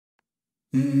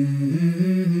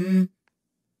Mm-hmm.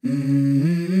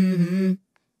 Mm-hmm.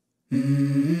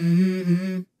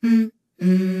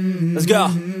 Mm-hmm. Let's go.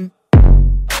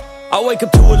 I wake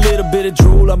up to a little bit of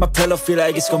drool on my pillow, feel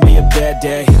like it's gonna be a bad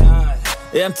day.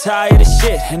 Yeah, I'm tired of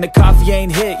shit, and the coffee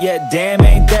ain't hit yet, damn,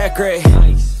 ain't that great.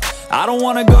 I don't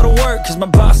wanna go to work, cause my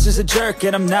boss is a jerk,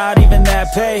 and I'm not even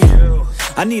that paid.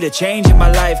 I need a change in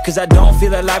my life, cause I don't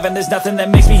feel alive, and there's nothing that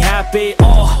makes me happy.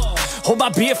 Hold my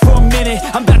beer for a minute,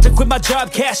 I'm about to quit my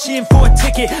job, cash in for a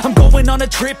ticket. I'm going on a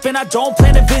trip and I don't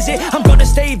plan to visit. I'm gonna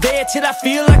stay there till I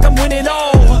feel like I'm winning,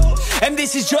 and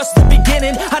this is just the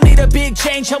beginning. I need a big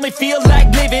change, help me feel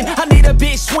like living. I need a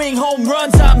big swing, home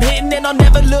runs I'm hitting, and I'll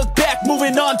never look back,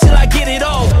 moving on till I get it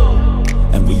all.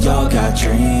 And we all got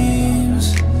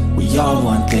dreams, we all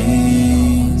want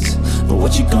things, but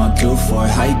what you gonna do for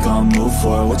it? How you gonna move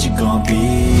for it? What you gonna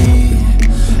be?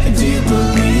 And do you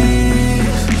believe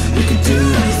you can do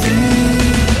anything?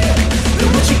 But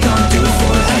what you gonna do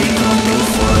for it? How you gonna move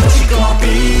for it? What you gonna be?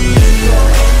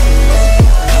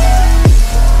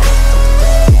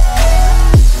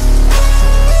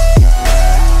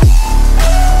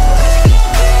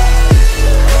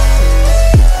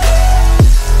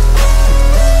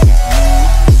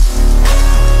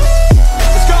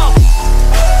 Let's go!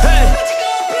 Hey!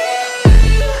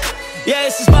 Yeah,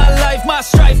 this is my life, my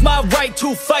strife, my right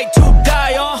to fight, to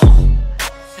die on.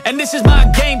 And this is my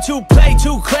game to play,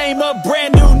 to claim a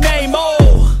brand new name,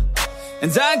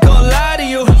 And I ain't gonna lie to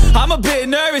you, I'm a bit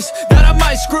nervous that I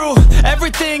might screw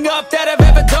everything up that I've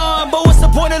ever done. But what's the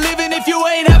point of living if you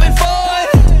ain't having fun?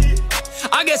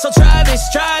 I guess I'll try this,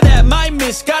 try that, might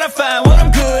miss, gotta find what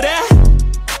I'm good at.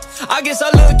 I guess I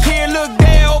look here, look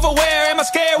there, over where am I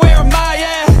scared, where am I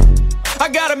at? I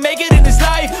gotta make it in this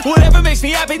life, whatever makes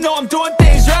me happy, know I'm doing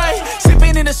things right.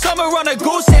 Sipping in the summer on a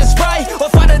goose and Sprite, or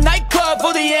find a nightclub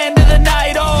for the end of the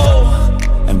night,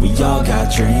 And we all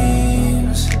got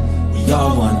dreams, we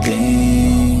all want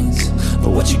things, but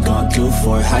what you gonna do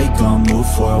for it? How you gonna move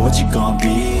for it? What you gonna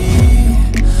be?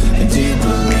 And